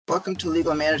Welcome to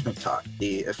Legal Management Talk,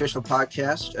 the official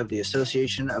podcast of the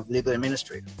Association of Legal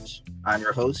Administrators. I'm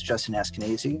your host, Justin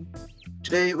Askenazy.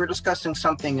 Today, we're discussing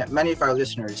something that many of our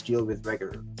listeners deal with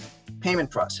regularly,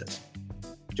 payment processing.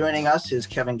 Joining us is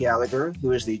Kevin Gallagher,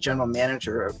 who is the General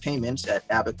Manager of Payments at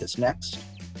AbacusNext,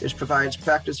 which provides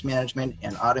practice management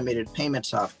and automated payment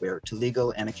software to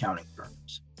legal and accounting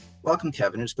firms. Welcome,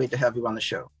 Kevin. It's great to have you on the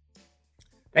show.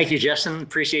 Thank you, Justin.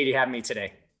 Appreciate you having me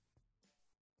today.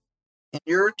 In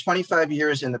your 25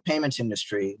 years in the payments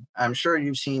industry, I'm sure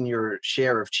you've seen your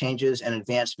share of changes and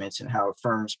advancements in how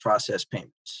firms process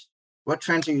payments. What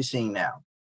trends are you seeing now?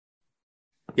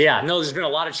 Yeah, no, there's been a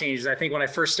lot of changes. I think when I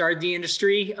first started the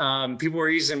industry, people were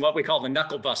using what we call the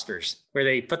knuckle busters, where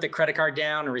they put the credit card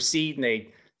down, a receipt, and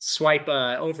they swipe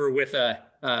over with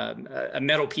a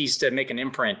metal piece to make an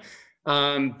imprint.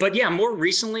 But yeah, more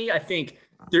recently, I think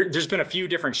there's been a few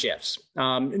different shifts.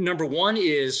 Number one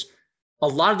is a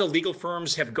lot of the legal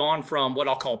firms have gone from what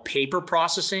I'll call paper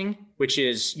processing, which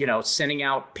is, sending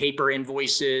out paper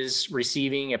invoices,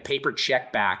 receiving a paper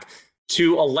check back,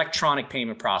 to electronic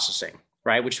payment processing,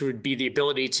 right? Which would be the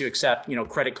ability to accept,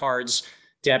 credit cards,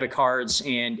 debit cards,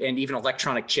 and even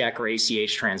electronic check or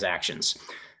ACH transactions.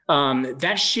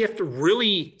 That shift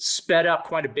really sped up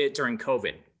quite a bit during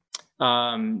COVID.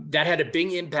 That had a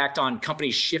big impact on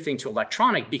companies shifting to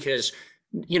electronic because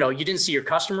you didn't see your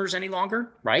customers any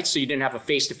longer, right? So you didn't have a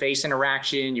face-to-face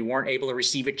interaction. You weren't able to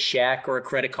receive a check or a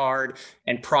credit card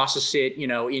and process it,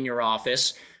 in your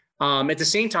office. At the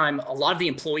same time, a lot of the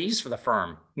employees for the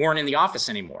firm weren't in the office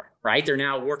anymore, right? They're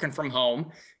now working from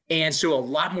home. And so a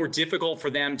lot more difficult for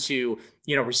them to,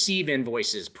 receive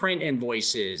invoices, print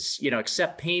invoices,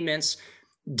 accept payments,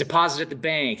 deposit at the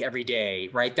bank every day,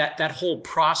 right? That whole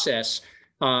process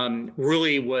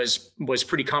really was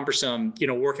pretty cumbersome,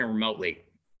 working remotely.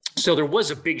 So there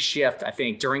was a big shift, I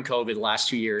think, during COVID the last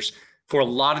 2 years for a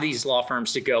lot of these law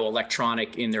firms to go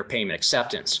electronic in their payment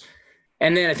acceptance.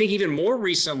 And then I think even more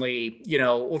recently,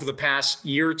 over the past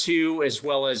year or two, as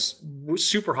well as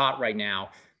super hot right now,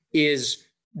 is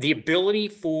the ability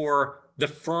for the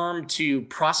firm to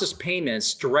process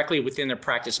payments directly within their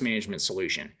practice management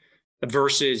solution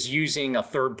versus using a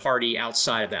third party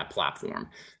outside of that platform.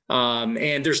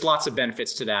 And there's lots of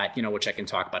benefits to that, which I can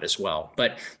talk about as well.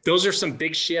 But those are some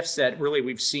big shifts that really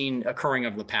we've seen occurring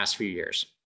over the past few years.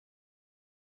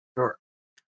 Sure.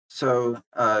 So,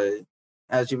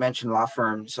 as you mentioned, law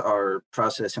firms are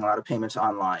processing a lot of payments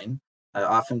online,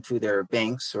 often through their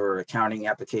banks or accounting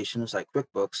applications like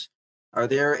QuickBooks. Are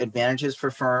there advantages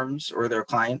for firms or their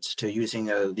clients to using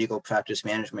a legal practice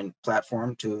management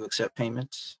platform to accept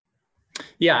payments?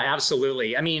 Yeah,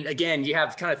 absolutely. I mean, again, you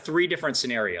have kind of three different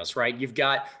scenarios, right? You've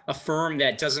got a firm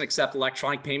that doesn't accept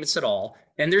electronic payments at all.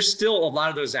 And there's still a lot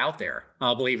of those out there,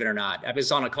 believe it or not. I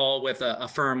was on a call with a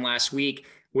firm last week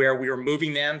where we were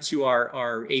moving them to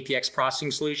our APX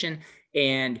processing solution.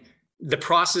 And the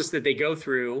process that they go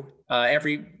through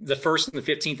the 1st and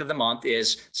the 15th of the month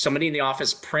is somebody in the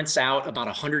office prints out about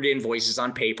 100 invoices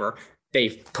on paper. They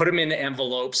put them into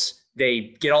envelopes.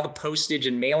 They get all the postage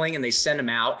and mailing and they send them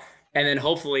out. And then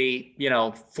hopefully,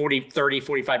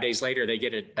 45 days later, they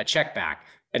get a check back.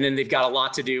 And then they've got a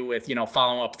lot to do with,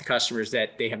 following up with the customers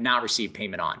that they have not received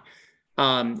payment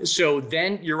on. So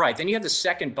then you're right. Then you have the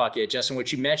second bucket, Justin,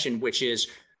 which you mentioned, which is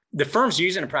the firm's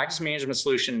using a practice management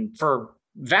solution for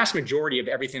vast majority of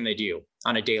everything they do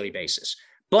on a daily basis.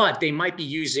 But they might be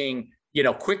using,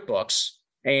 QuickBooks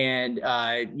and,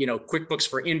 QuickBooks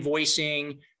for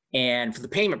invoicing and for the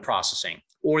payment processing,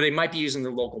 or they might be using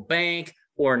their local bank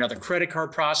or another credit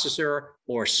card processor,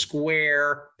 or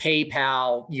Square,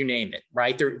 PayPal, you name it,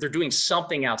 right? They're doing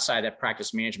something outside that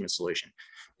practice management solution.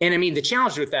 And I mean, the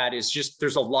challenge with that is just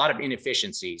there's a lot of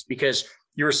inefficiencies because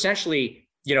you're essentially,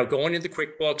 going into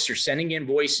QuickBooks, you're sending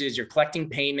invoices, you're collecting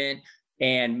payment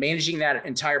and managing that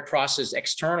entire process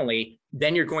externally.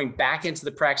 Then you're going back into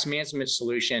the practice management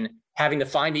solution, having to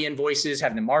find the invoices,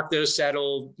 having to mark those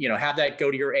settled, have that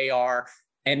go to your AR,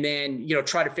 and then,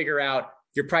 try to figure out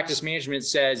your practice management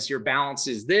says your balance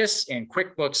is this and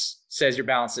QuickBooks says your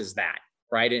balance is that,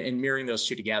 right? And mirroring those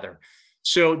two together.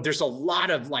 So there's a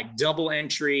lot of double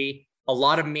entry, a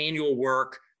lot of manual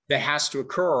work that has to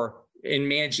occur in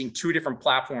managing two different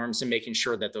platforms and making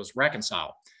sure that those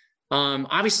reconcile.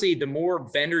 Obviously, the more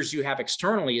vendors you have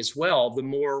externally as well, the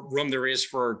more room there is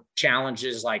for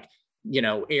challenges like,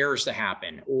 errors to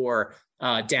happen or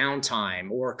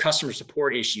downtime or customer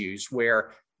support issues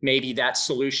where maybe that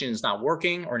solution is not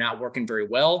working or not working very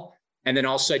well. And then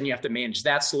all of a sudden you have to manage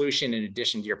that solution in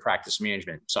addition to your practice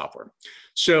management software.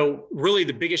 So really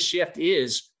the biggest shift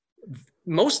is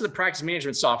most of the practice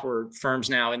management software firms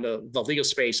now in the legal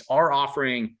space are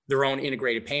offering their own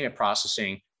integrated payment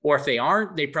processing, or if they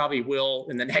aren't, they probably will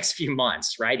in the next few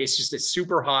months, right? It's just a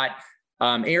super hot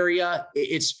area.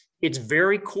 It's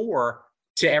very core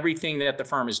to everything that the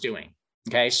firm is doing.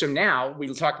 Okay, so now we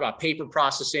talk about paper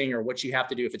processing or what you have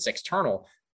to do if it's external,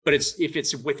 but if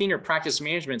it's within your practice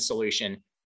management solution,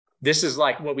 this is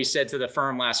like what we said to the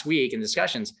firm last week in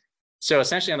discussions. So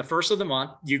essentially on the first of the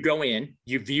month, you go in,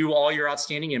 you view all your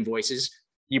outstanding invoices,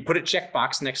 you put a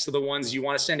checkbox next to the ones you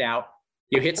want to send out,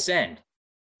 you hit send.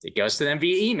 It goes to them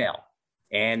via email,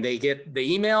 and they get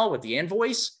the email with the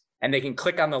invoice, and they can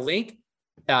click on the link.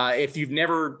 If you've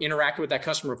never interacted with that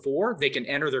customer before, they can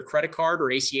enter their credit card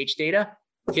or ACH data,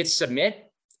 hit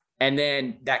submit, and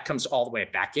then that comes all the way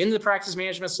back into the practice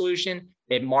management solution.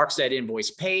 It marks that invoice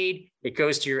paid, it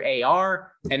goes to your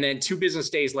AR, and then 2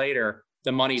 business days later,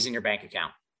 the money's in your bank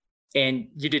account. And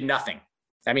you did nothing.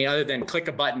 I mean, other than click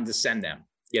a button to send them,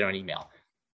 an email.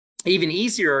 Even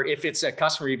easier, if it's a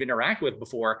customer you've interacted with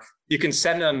before, you can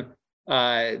send them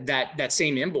that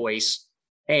same invoice,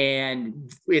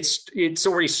 and it's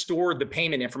already stored the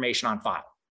payment information on file.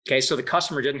 Okay, so the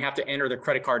customer didn't have to enter their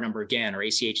credit card number again or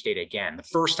ACH data again. The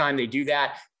first time they do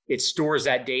that, it stores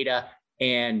that data,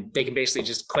 and they can basically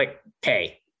just click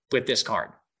pay with this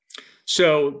card.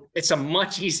 So it's a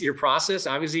much easier process,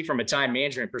 obviously, from a time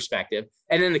management perspective.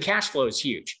 And then the cash flow is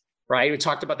huge, right? We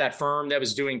talked about that firm that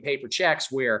was doing paper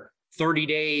checks where 30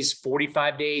 days,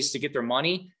 45 days to get their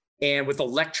money. And with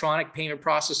electronic payment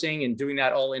processing and doing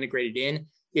that all integrated in,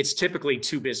 it's typically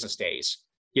 2 business days,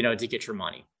 to get your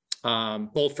money,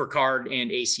 both for card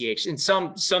and ACH. And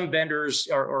some vendors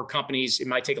or companies, it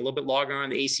might take a little bit longer on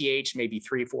the ACH, maybe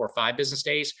 3, 4, or 5 business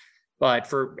days. But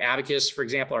for Abacus, for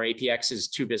example, our APX is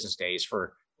 2 business days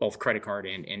for both credit card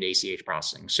and ACH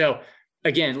processing. So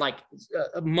again, like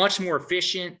a much more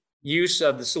efficient use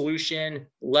of the solution,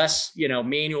 less,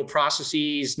 manual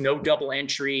processes, no double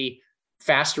entry,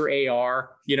 faster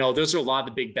AR. Those are a lot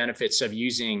of the big benefits of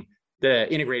using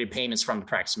the integrated payments from the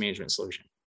practice management solution.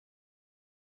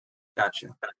 Gotcha.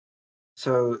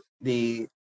 So the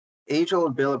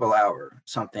age-old billable hour,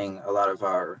 something a lot of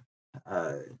our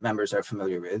members are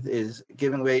familiar with, is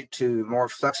giving way to more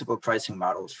flexible pricing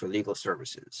models for legal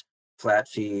services, flat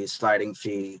fee, sliding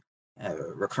fee,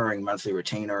 recurring monthly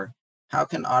retainer. How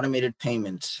can automated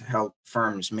payments help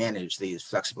firms manage these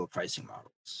flexible pricing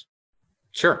models?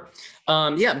 Sure.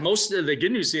 Most of the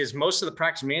good news is most of the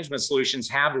practice management solutions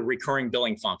have a recurring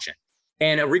billing function.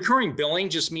 And a recurring billing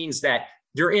just means that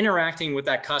you're interacting with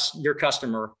your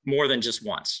customer more than just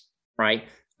once, right?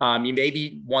 You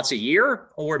maybe once a year,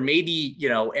 or maybe,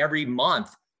 every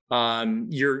month,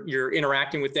 you're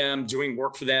interacting with them, doing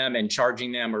work for them and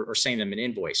charging them or sending them an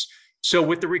invoice. So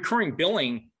with the recurring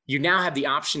billing, you now have the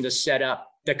option to set up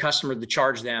the customer to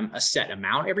charge them a set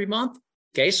amount every month.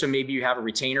 Okay, so maybe you have a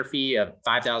retainer fee of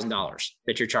 $5,000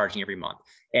 that you're charging every month.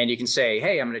 And you can say,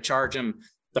 hey, I'm going to charge them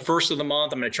the first of the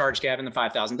month. I'm going to charge Kevin the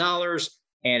 $5,000.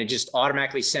 And it just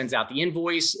automatically sends out the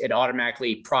invoice. It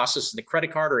automatically processes the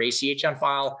credit card or ACH on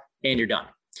file, and you're done.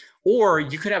 Or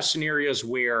you could have scenarios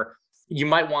where you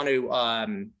might want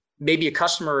to, maybe a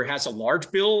customer has a large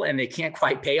bill and they can't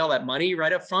quite pay all that money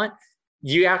right up front.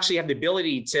 You actually have the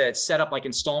ability to set up like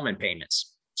installment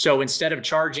payments. So instead of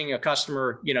charging a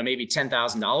customer, maybe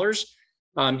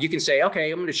 $10,000, you can say,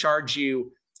 okay, I'm going to charge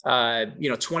you,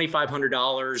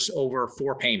 $2,500 over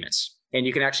 4 payments. And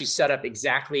you can actually set up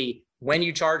exactly when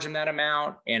you charge them that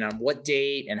amount and on what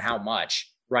date and how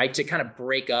much, right? To kind of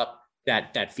break up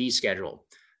that fee schedule.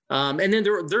 And then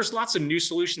there's lots of new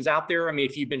solutions out there. I mean,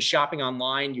 if you've been shopping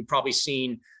online, you've probably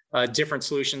seen different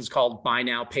solutions called buy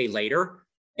now, pay later.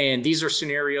 And these are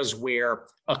scenarios where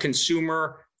a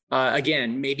consumer,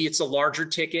 again, maybe it's a larger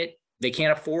ticket, they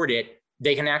can't afford it,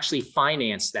 they can actually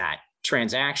finance that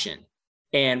transaction.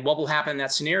 And what will happen in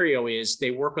that scenario is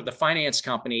they work with the finance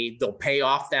company, they'll pay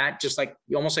off that just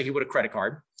almost like you would a credit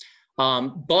card.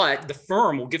 But the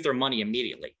firm will get their money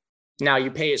immediately. Now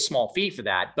you pay a small fee for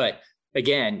that, but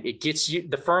again, it gets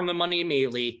the firm the money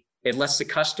immediately. It lets the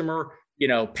customer,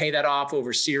 pay that off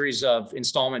over a series of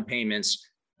installment payments,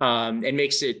 and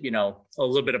makes it, a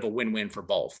little bit of a win-win for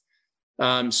both.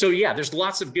 There's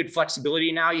lots of good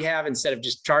flexibility now you have, instead of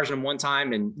just charging them one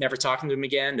time and never talking to them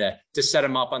again, to set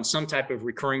them up on some type of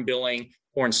recurring billing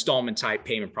or installment type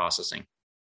payment processing.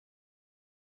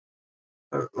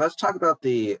 Let's talk about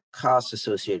the costs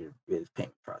associated with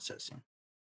payment processing.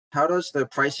 How does the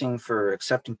pricing for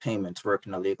accepting payments work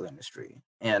in the legal industry?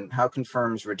 And how can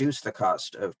firms reduce the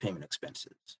cost of payment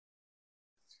expenses?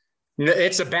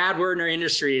 It's a bad word in our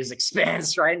industry, is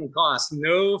expense, right? And cost.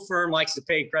 No firm likes to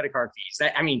pay credit card fees.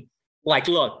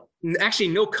 Look, actually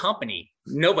no company,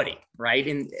 nobody, right?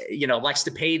 And, likes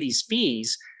to pay these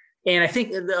fees. And I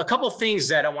think a couple of things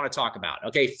that I want to talk about.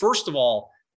 Okay. First of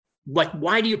all,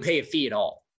 why do you pay a fee at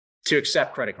all to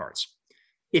accept credit cards?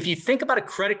 If you think about a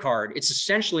credit card, it's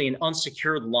essentially an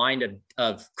unsecured line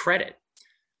of credit.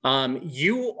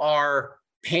 You are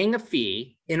paying a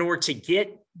fee in order to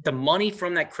get the money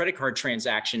from that credit card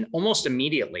transaction almost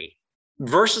immediately,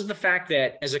 versus the fact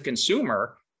that as a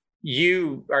consumer,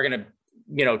 you are going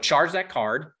to, charge that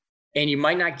card and you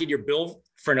might not get your bill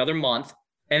for another month.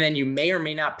 And then you may or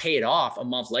may not pay it off a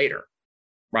month later,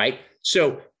 right?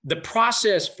 So the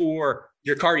process for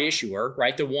your card issuer,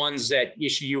 right, the ones that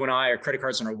issue you and I or credit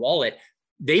cards in our wallet,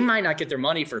 they might not get their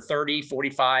money for 30,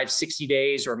 45, 60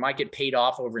 days, or it might get paid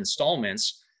off over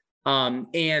installments.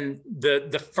 And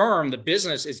the firm, the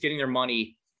business is getting their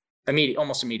money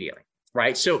almost immediately,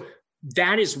 right? So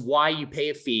that is why you pay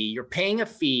a fee. You're paying a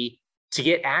fee to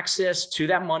get access to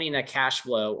that money and that cash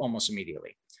flow almost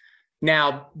immediately.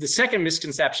 Now, the second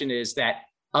misconception is that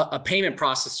a payment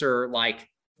processor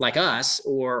like us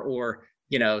or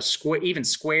even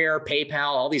Square,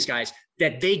 PayPal, all these guys,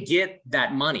 that they get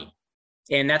that money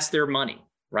and that's their money,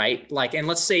 right? And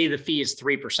let's say the fee is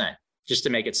 3%, just to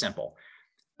make it simple.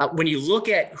 When you look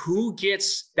at who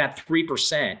gets that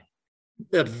 3%,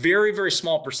 a very, very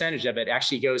small percentage of it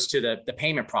actually goes to the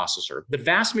payment processor. The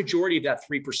vast majority of that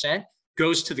 3%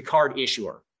 goes to the card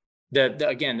issuer.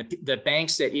 The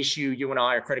banks that issue you and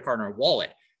I a credit card in our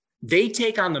wallet, they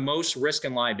take on the most risk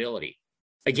and liability.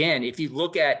 Again, if you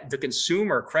look at the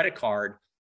consumer credit card,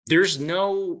 there's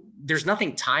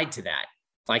nothing tied to that.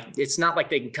 It's not like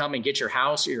they can come and get your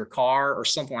house or your car or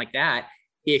something like that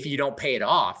if you don't pay it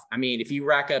off. If you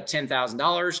rack up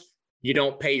 $10,000, you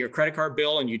don't pay your credit card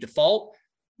bill and you default,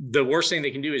 the worst thing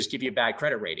they can do is give you a bad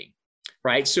credit rating,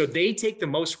 right? So they take the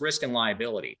most risk and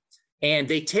liability, and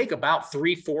they take about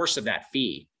 3/4 of that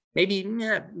fee, maybe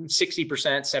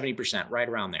 60%, 70%, right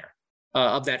around there,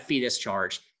 of that fee that's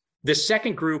charged. The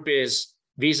second group is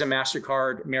Visa,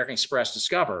 MasterCard, American Express,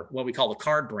 Discover, what we call the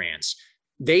card brands.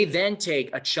 They then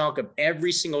take a chunk of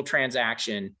every single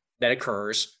transaction that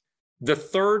occurs. The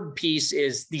third piece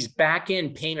is these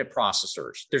back-end payment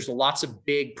processors. There's lots of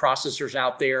big processors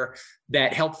out there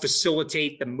that help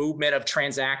facilitate the movement of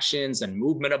transactions and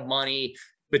movement of money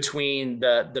between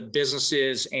the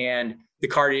businesses and the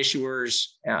card issuers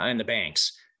and the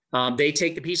banks. They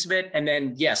take the piece of it. And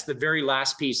then, yes, the very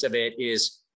last piece of it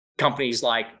is companies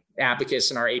like Abacus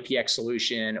and our APX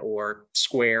solution, or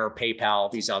Square,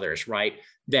 PayPal, these others, right,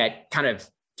 that kind of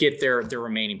get their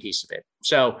remaining piece of it.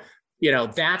 So,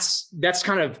 that's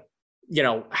kind of,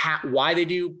 why they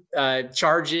do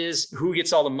charges, who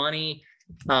gets all the money.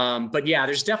 But yeah,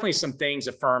 there's definitely some things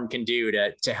a firm can do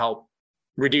to help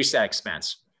reduce that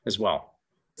expense as well.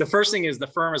 The first thing is the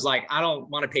firm is like, I don't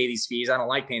want to pay these fees. I don't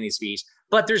like paying these fees,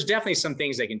 but there's definitely some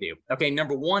things they can do. Okay.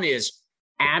 Number one is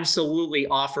absolutely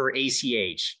offer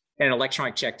ACH, an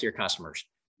electronic check, to your customers,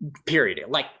 period.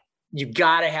 You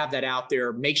got to have that out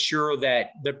there. Make sure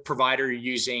that the provider you're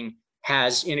using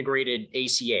has integrated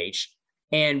ACH.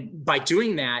 And by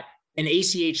doing that, an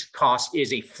ACH cost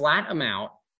is a flat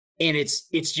amount, and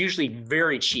it's usually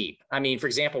very cheap. For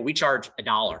example, we charge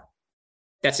 $1.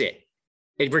 That's it.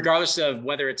 Regardless of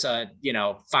whether it's a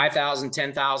 $5,000,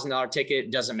 $10,000 ticket,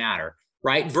 it doesn't matter,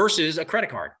 right? Versus a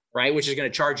credit card, right, which is going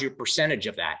to charge you a percentage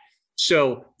of that.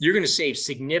 So you're going to save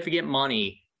significant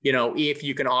money, if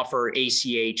you can offer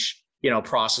ACH,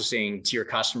 processing to your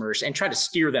customers and try to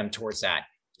steer them towards that,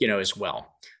 as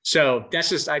well. So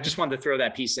I just wanted to throw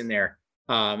that piece in there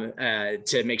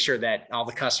to make sure that all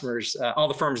the customers, all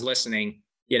the firms listening,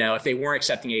 if they weren't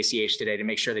accepting ACH today, to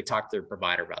make sure they talk to their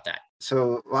provider about that.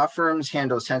 So law firms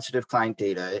handle sensitive client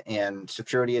data, and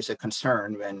security is a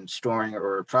concern when storing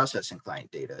or processing client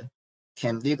data.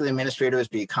 Can legal administrators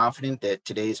be confident that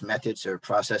today's methods of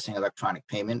processing electronic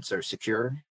payments are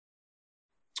secure?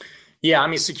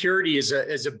 Yeah, security is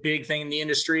a big thing in the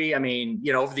industry.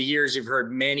 Over the years, you've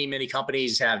heard many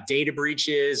companies have data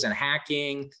breaches and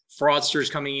hacking,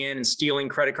 fraudsters coming in and stealing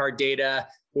credit card data,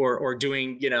 or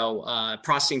doing,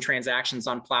 processing transactions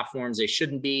on platforms they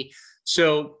shouldn't be.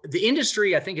 So the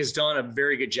industry, I think, has done a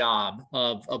very good job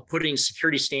of putting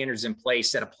security standards in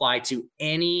place that apply to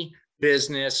any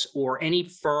business or any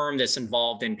firm that's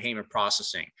involved in payment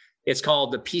processing. It's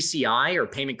called the PCI, or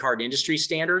Payment Card Industry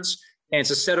Standards. And it's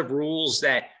a set of rules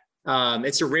that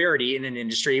it's a rarity in an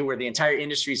industry where the entire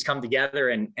industry's come together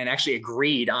and actually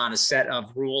agreed on a set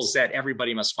of rules that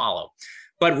everybody must follow.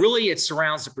 But really, it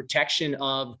surrounds the protection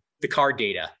of the card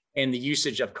data and the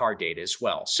usage of card data as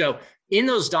well. So in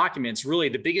those documents, really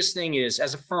the biggest thing is,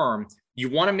 as a firm, you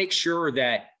want to make sure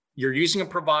that you're using a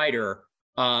provider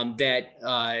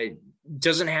that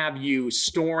doesn't have you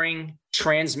storing,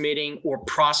 transmitting, or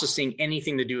processing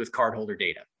anything to do with cardholder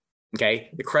data. Okay,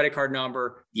 the credit card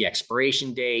number, the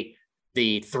expiration date,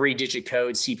 the 3-digit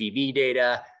code, CVV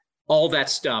data, all that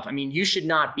stuff. I mean, you should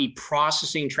not be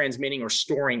processing, transmitting, or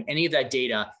storing any of that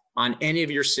data on any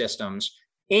of your systems.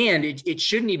 And it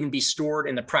shouldn't even be stored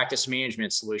in the practice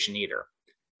management solution either.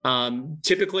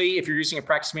 Typically, if you're using a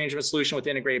practice management solution with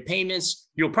integrated payments,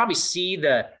 you'll probably see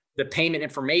the payment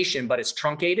information, but it's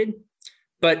truncated.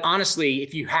 But honestly,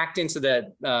 if you hacked into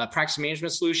the practice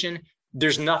management solution,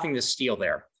 there's nothing to steal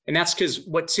there. And that's because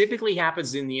what typically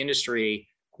happens in the industry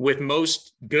with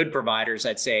most good providers,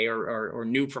 I'd say, or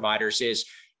new providers, is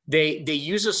they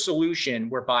use a solution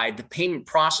whereby the payment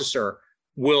processor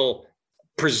will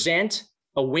present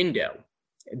a window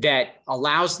that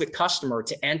allows the customer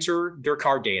to enter their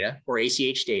card data or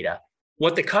ACH data.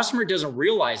 What the customer doesn't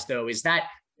realize, though, is that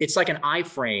it's like an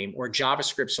iframe or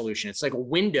JavaScript solution. It's like a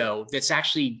window that's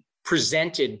actually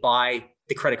presented by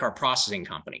the credit card processing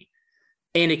company.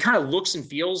 And it kind of looks and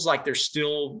feels like they're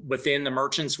still within the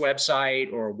merchant's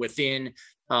website or within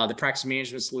the practice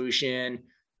management solution.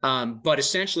 But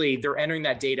essentially, they're entering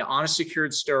that data on a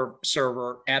secured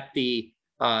server at the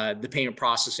payment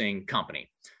processing company.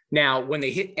 Now, when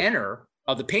they hit enter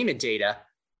of the payment data,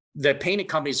 the payment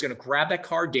company is going to grab that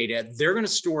card data. They're going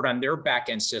to store it on their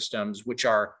backend systems, which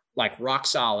are like rock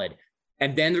solid.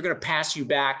 And then they're going to pass you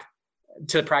back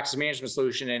to the practice management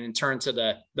solution and in turn to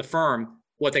the firm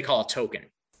what they call a token.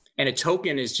 And a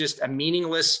token is just a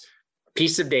meaningless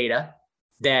piece of data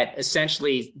that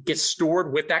essentially gets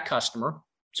stored with that customer.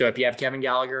 So if you have Kevin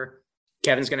Gallagher,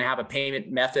 Kevin's going to have a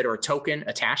payment method or a token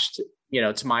attached,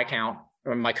 to my account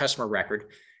or my customer record.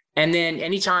 And then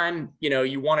anytime,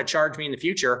 you want to charge me in the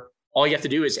future, all you have to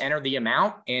do is enter the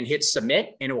amount and hit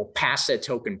submit, and it will pass that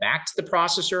token back to the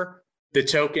processor. The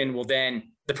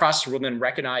processor will then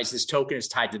recognize this token is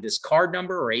tied to this card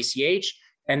number or ACH,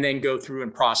 and then go through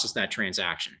and process that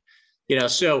transaction.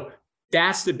 So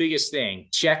that's the biggest thing.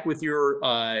 Check with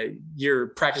your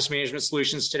practice management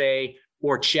solutions today,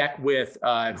 or check with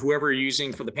whoever you're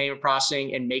using for the payment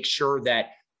processing, and make sure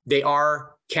that they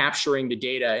are capturing the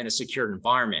data in a secured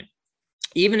environment.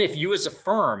 Even if you as a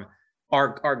firm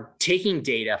are taking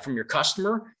data from your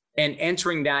customer and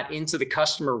entering that into the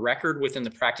customer record within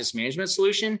the practice management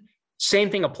solution,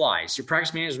 same thing applies. Your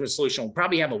practice management solution will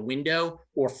probably have a window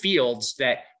or fields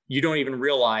that you don't even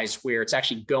realize where it's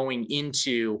actually going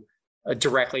into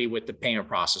directly with the payment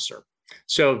processor.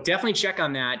 So definitely check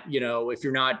on that, if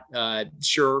you're not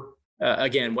sure,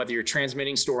 again, whether you're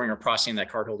transmitting, storing, or processing that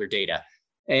cardholder data.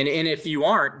 And if you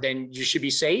aren't, then you should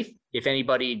be safe. If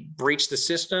anybody breached the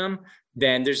system,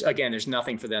 then there's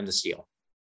nothing for them to steal.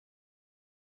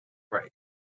 Right.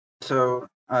 So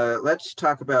let's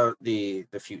talk about the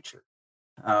future.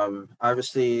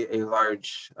 Obviously, a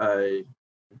large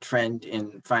trend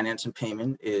in finance and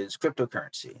payment is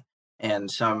cryptocurrency. And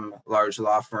some large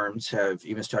law firms have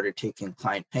even started taking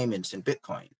client payments in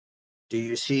Bitcoin. Do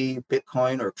you see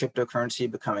Bitcoin or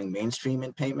cryptocurrency becoming mainstream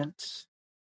in payments?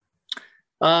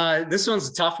 This one's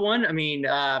a tough one. I mean,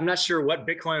 I'm not sure what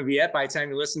Bitcoin will be at by the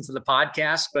time you listen to the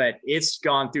podcast, but it's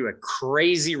gone through a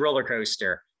crazy roller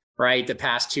coaster, right, the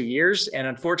past 2 years. And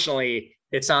unfortunately,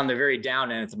 it's on the very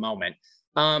down end at the moment.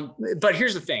 But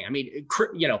here's the thing. I mean,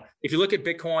 if you look at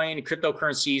Bitcoin and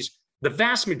cryptocurrencies, the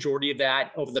vast majority of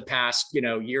that over the past,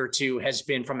 year or two has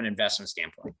been from an investment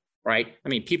standpoint, right? I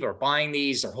mean, people are buying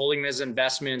these, they're holding them as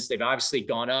investments. They've obviously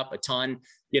gone up a ton,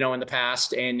 in the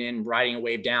past and riding a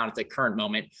wave down at the current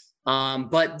moment.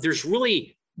 But there's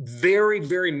really very,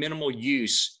 very minimal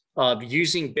use of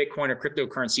using Bitcoin or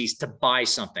cryptocurrencies to buy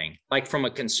something, like from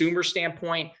a consumer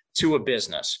standpoint to a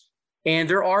business. And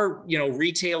there are,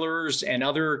 retailers and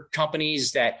other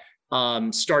companies that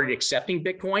started accepting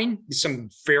Bitcoin, some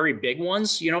very big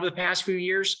ones, over the past few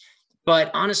years.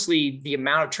 But honestly, the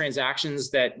amount of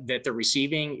transactions that they're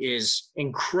receiving is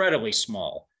incredibly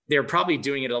small. They're probably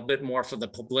doing it a little bit more for the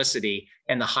publicity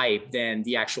and the hype than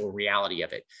the actual reality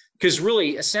of it. Because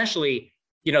really, essentially,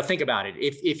 think about it.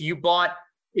 If you bought,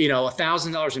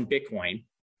 $1,000 in Bitcoin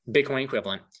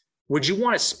equivalent, would you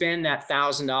want to spend that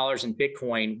 $1,000 in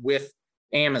Bitcoin with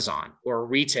Amazon or a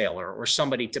retailer or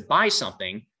somebody to buy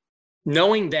something,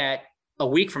 knowing that a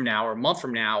week from now or a month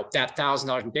from now, that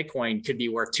 $1,000 in Bitcoin could be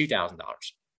worth $2,000,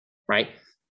 right?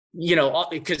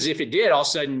 Because if it did, all of a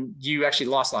sudden you actually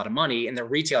lost a lot of money and the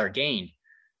retailer gained.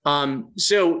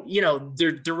 So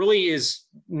there really is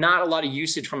not a lot of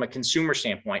usage from a consumer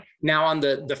standpoint. Now, on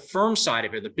the firm side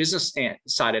of it, the business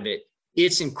side of it,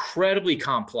 it's incredibly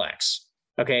complex.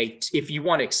 Okay, if you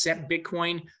want to accept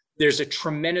Bitcoin, there's a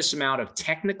tremendous amount of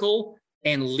technical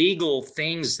and legal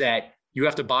things that you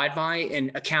have to abide by,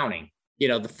 and accounting,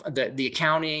 the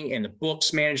accounting and the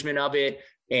books management of it.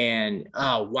 And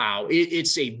wow,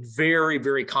 it's a very,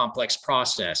 very complex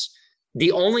process.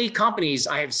 The only companies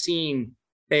I have seen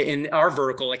in our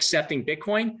vertical accepting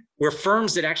Bitcoin were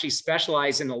firms that actually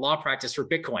specialize in the law practice for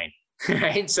Bitcoin,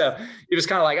 right? So it was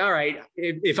kind of like, all right,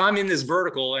 if I'm in this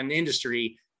vertical and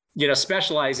industry,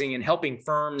 specializing in helping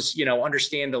firms,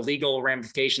 understand the legal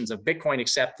ramifications of Bitcoin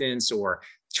acceptance or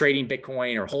trading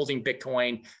Bitcoin or holding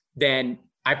Bitcoin, then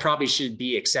I probably should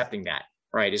be accepting that,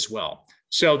 right, as well.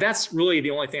 So that's really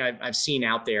the only thing I've seen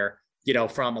out there,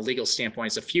 from a legal standpoint.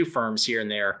 It's a few firms here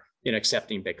and there,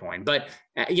 accepting Bitcoin. But,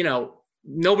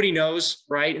 nobody knows,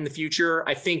 right, in the future.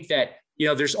 I think that,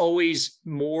 there's always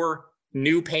more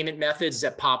new payment methods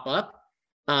that pop up.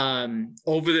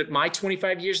 Over my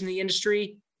 25 years in the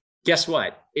industry, guess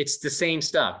what? It's the same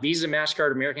stuff. Visa,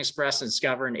 MasterCard, American Express, and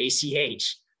Discover, and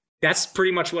ACH. That's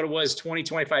pretty much what it was 20,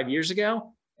 25 years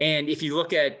ago. And if you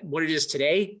look at what it is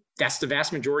today, that's the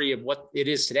vast majority of what it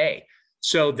is today.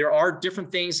 So there are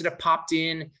different things that have popped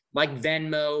in, like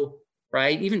Venmo,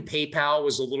 right? Even PayPal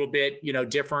was a little bit,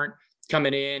 different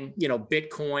coming in,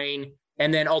 Bitcoin,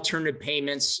 and then alternative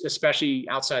payments, especially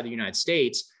outside the United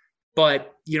States.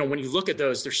 But, when you look at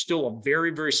those, there's still a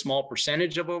very, very small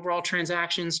percentage of overall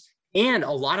transactions. And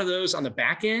a lot of those on the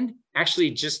back end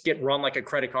actually just get run like a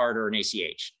credit card or an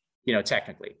ACH,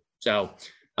 technically. So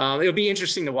it'll be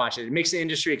interesting to watch it. It makes the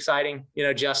industry exciting,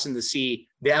 Justin, to see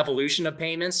the evolution of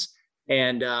payments.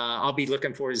 And I'll be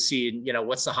looking forward to seeing,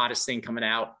 what's the hottest thing coming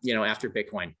out, after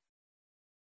Bitcoin.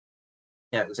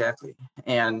 Yeah, exactly.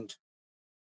 And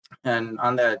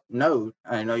on that note,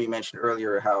 I know you mentioned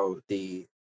earlier how the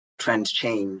trends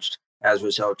changed as a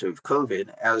result of COVID.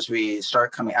 As we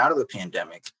start coming out of the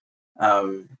pandemic,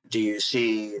 do you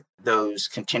see those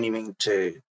continuing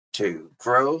to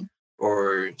grow,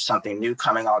 or something new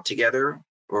coming altogether,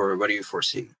 or what do you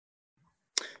foresee?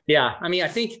 Yeah, I mean, I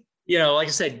think, like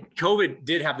I said, COVID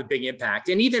did have the big impact.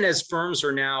 And even as firms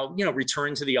are now,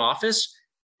 returning to the office,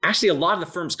 actually, a lot of the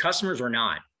firm's customers are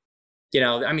not.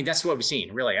 That's what we've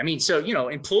seen, really. So,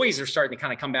 employees are starting to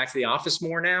kind of come back to the office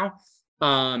more now.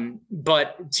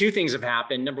 But two things have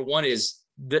happened. Number one is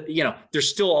that, there's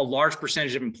still a large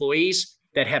percentage of employees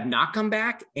that have not come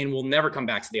back and will never come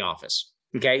back to the office.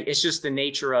 Okay. It's just the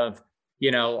nature of,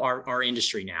 our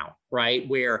industry now, right?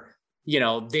 Where,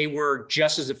 they were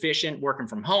just as efficient working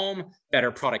from home, better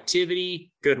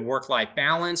productivity, good work-life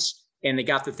balance, and they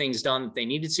got the things done that they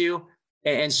needed to.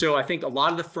 And so I think a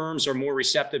lot of the firms are more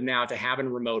receptive now to having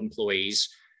remote employees.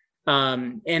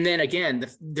 And then again,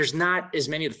 there's not as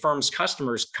many of the firm's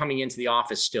customers coming into the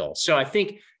office still. So I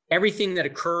think everything that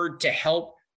occurred to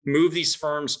help move these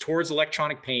firms towards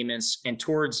electronic payments and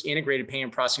towards integrated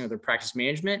payment processing with their practice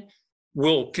management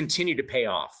will continue to pay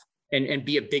off and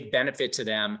be a big benefit to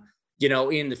them,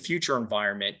 in the future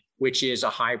environment, which is a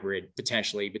hybrid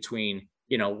potentially between,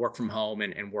 work from home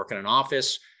and work in an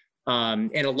office.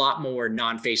 And a lot more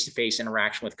non-face-to-face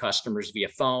interaction with customers via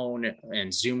phone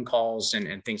and Zoom calls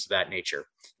and things of that nature,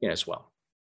 as well.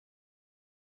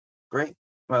 Great.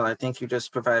 Well, I think you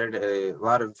just provided a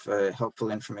lot of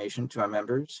helpful information to our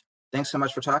members. Thanks so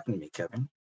much for talking to me, Kevin.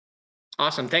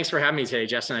 Awesome. Thanks for having me today,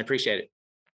 Justin. I appreciate it.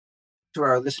 To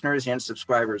our listeners and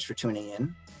subscribers for tuning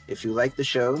in. If you like the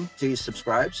show, please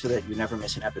subscribe so that you never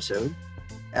miss an episode.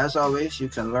 As always, you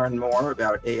can learn more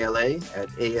about ALA at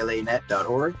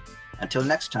alanet.org. Until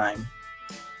next time,